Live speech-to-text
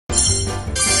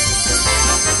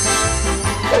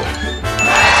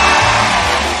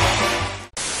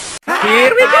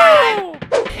Here we go!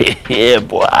 Yeah,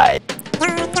 boy.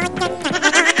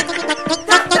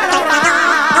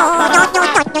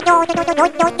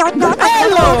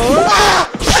 Hello!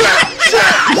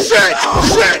 Shit!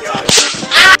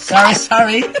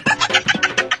 Sorry.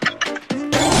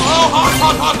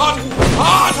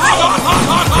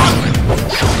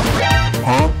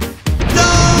 Huh?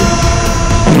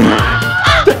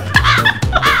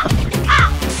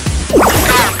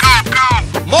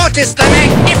 Mortis the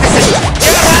Magnificent!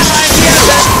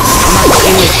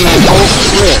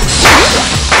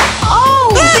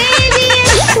 Oh, baby,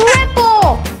 it's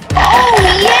triple! Oh,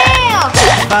 yeah!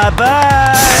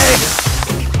 Bye-bye!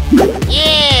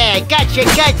 Yeah, got your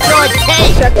guts on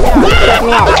tape! Check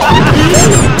me out.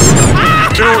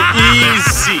 Too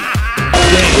easy!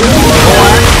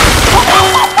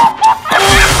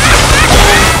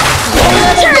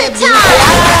 Turn time!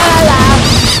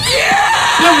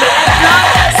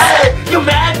 You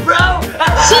mad, bro?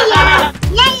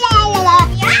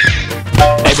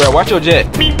 Hey, bro, watch your jet.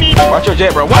 Watch your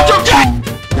jet, bro. Watch your jet!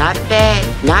 Not bad,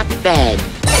 not bad.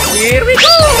 Here we go!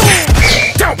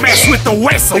 Don't mess with the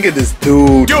whistle! Look at this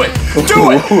dude. Do it!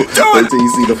 Do it! Do it! That's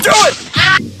easy to Do it!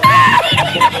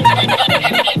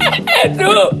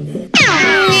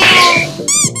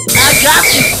 I got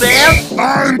you, Sam!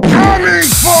 I'm coming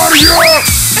for you!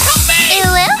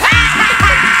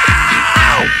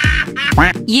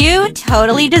 You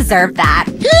totally deserve that.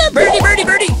 Yeah, birdie!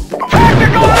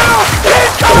 Tactical out!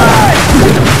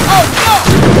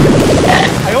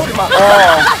 I owed him up.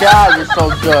 Oh, God, you're so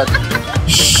good.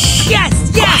 Yes!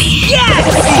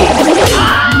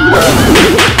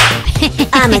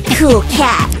 I'm a cool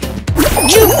cat.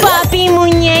 You papi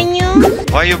muñeño.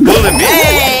 Why you bullying me?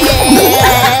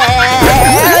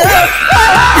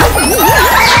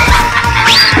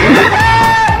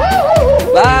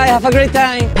 Bye, have a great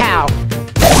time. Pow.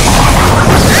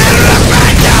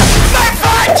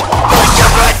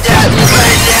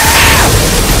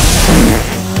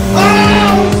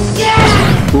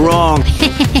 Wrong.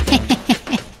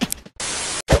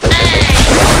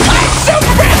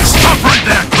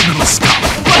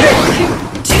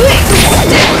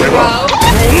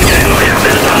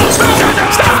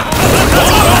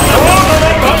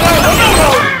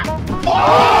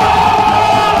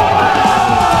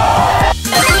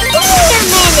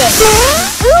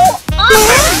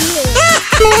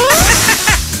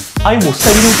 I will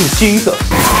send you to Jesus.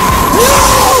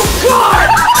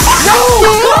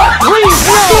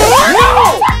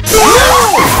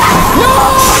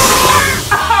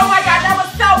 Oh my god, that was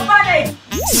so funny!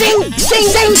 Sing!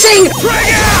 Bring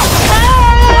it out!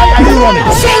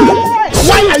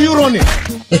 Why are you running?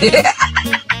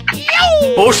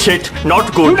 Bullshit,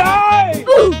 not good.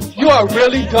 You are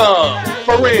really dumb.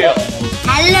 For real.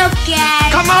 Hello,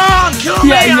 cat. Come on, kill me!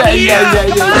 Yeah.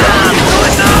 Come on!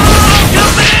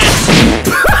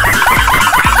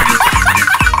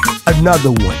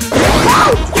 Another one.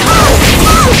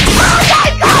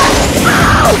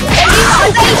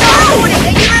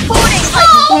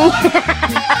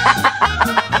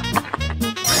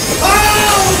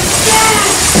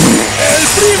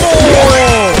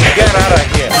 Get out of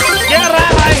here.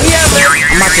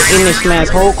 I'm about to end this man's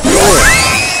whole career.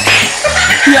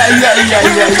 Yeah.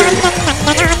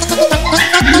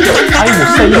 I will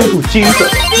send you to Jesus.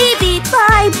 Baby,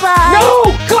 bye-bye. No!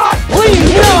 God,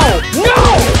 please, no!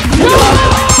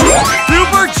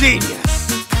 Super genius!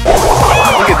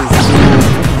 Look at this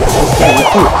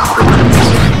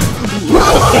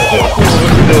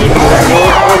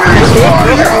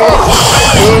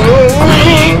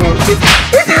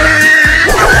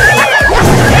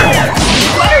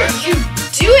What are you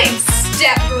doing,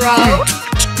 step bro?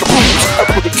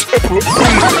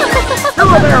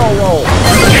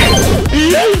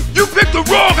 You picked the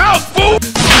wrong house, fool!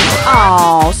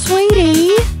 Oh,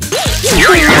 sweetie. You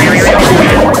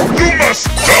must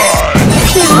die!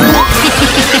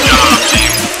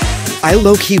 I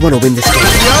low-key want to win this game.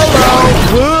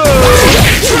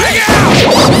 Bring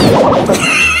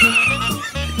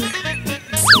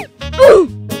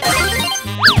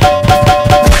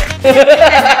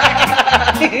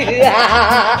it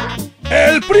out!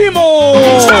 El Primo!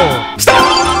 Stop!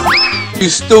 You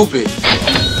stupid.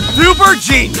 Super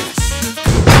genius!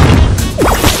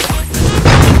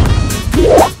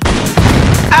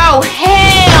 Oh,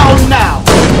 hell no!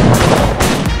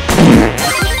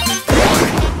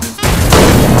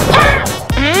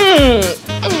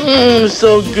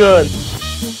 So good.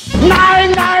 Nine.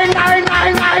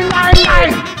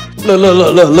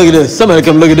 Look at this. Somebody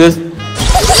come look at this.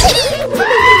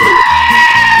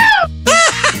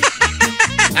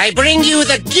 I bring you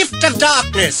the gift of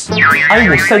darkness! I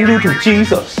will send you to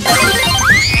Jesus.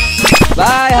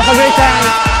 Bye, have a great time.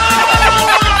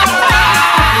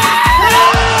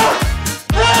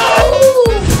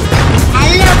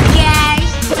 Hello, guys.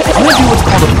 I'm gonna do what's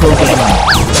called a program.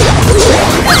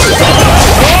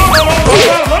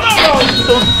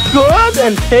 So good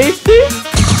and tasty.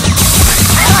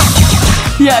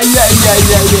 Yeah.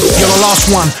 You're the last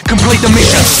one. Complete the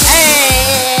mission.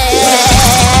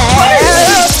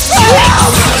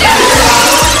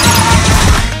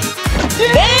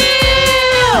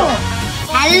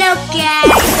 Hello,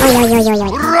 guys.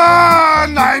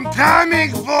 Run! I'm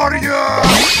coming for you!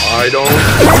 I don't.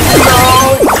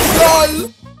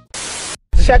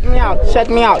 Check me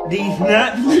out. These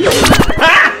nuts.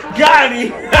 Got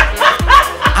him!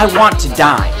 I want to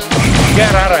die.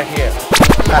 Get out of here.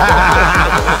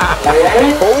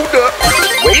 Hold up.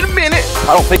 Wait a minute.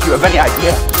 I don't think you have any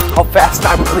idea how fast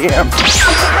I really am.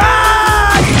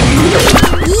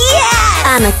 Yeah!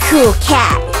 I'm a cool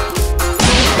cat.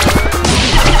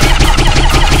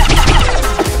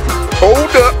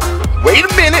 Hold up. Wait a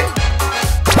minute.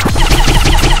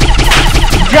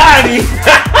 Got him!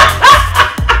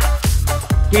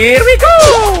 Here we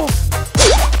go!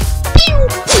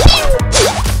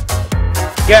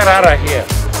 Get out of here.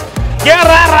 Get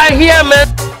out of here, man!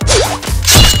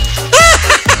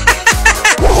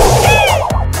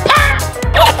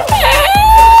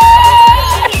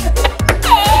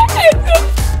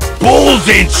 Bulls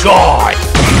inside!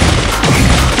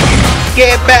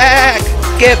 Get back.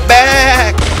 Get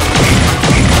back.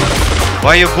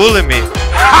 Why you bullying me?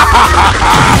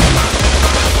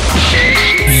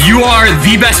 You are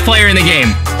the best player in the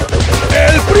game.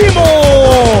 El Primo!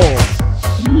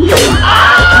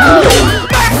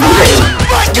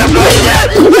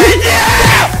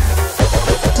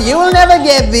 You will never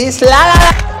get this. La la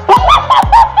la.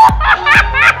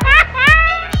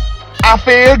 I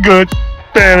feel good.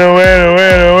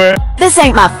 This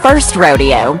ain't my first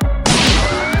rodeo.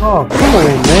 Oh, come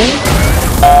on, man.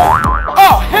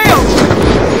 Oh, hell!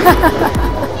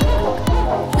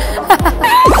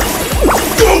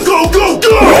 Go!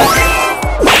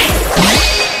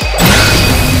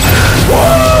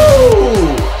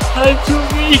 Woo! I'm too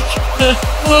weak.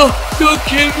 Oh, don't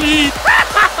kill me.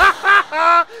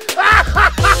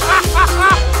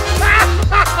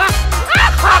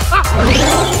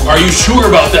 Are you sure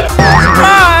about that?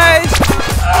 Surprise!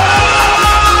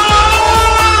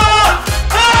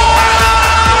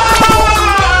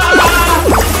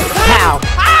 How?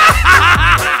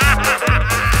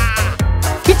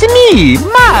 It's me,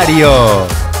 Mario.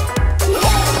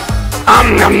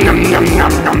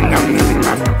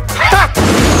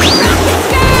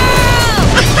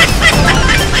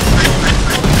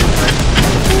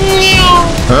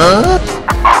 Huh?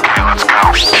 Okay, let's go.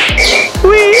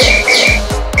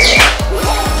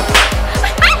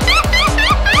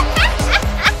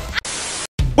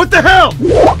 What the hell?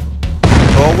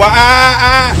 Oh,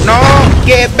 no,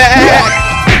 get back.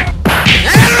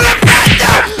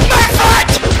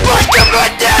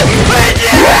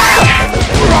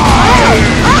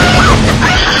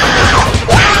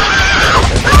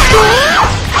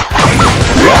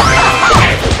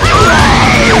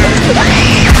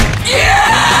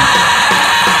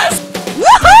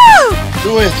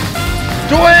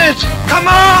 Do it! Come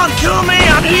on, kill me!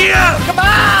 I'm here! Come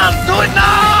on! Do it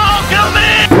now! Kill me!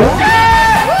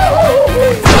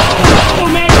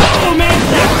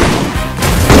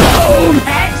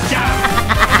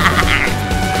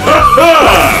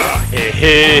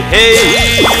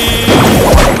 Hey!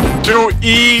 Too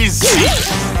easy!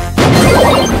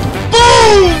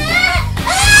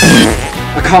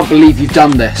 I can't believe you've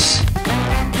done this.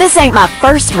 This ain't my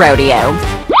first rodeo.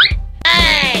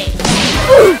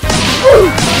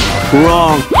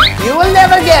 Wrong. You will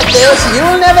never get this. You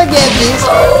will never get this.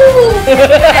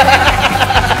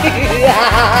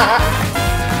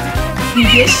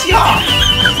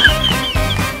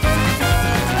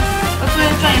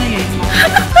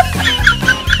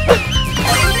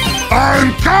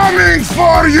 I'm coming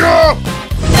for you!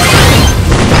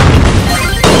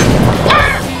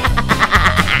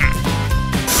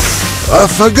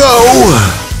 Off I go!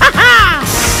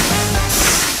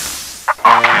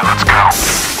 Okay, let's go.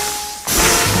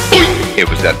 It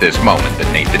was at this moment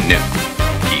that Nathan knew.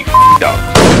 He f***ed up.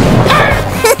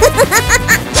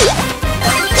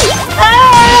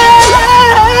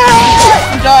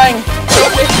 I'm dying.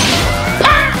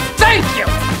 Thank you!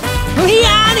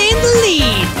 Leon in the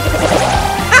lead!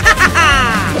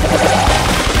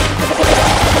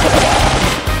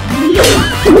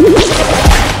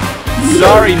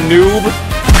 Sorry, noob.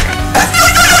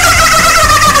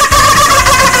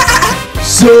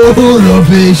 So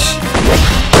rubbish.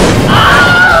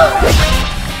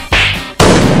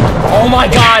 Oh my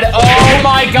god! Oh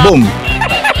my god! Boom.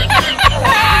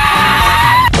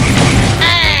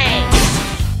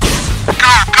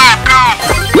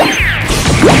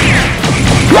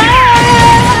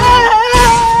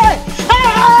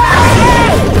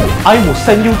 I will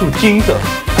send you to Jesus.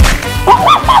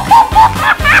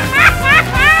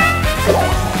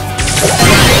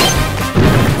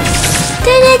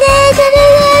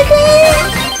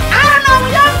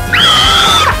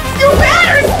 You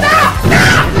better stop!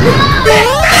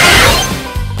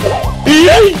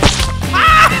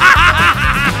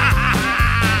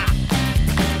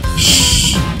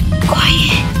 Shh,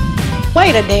 quiet.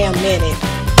 Wait a damn minute.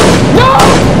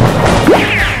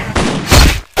 No!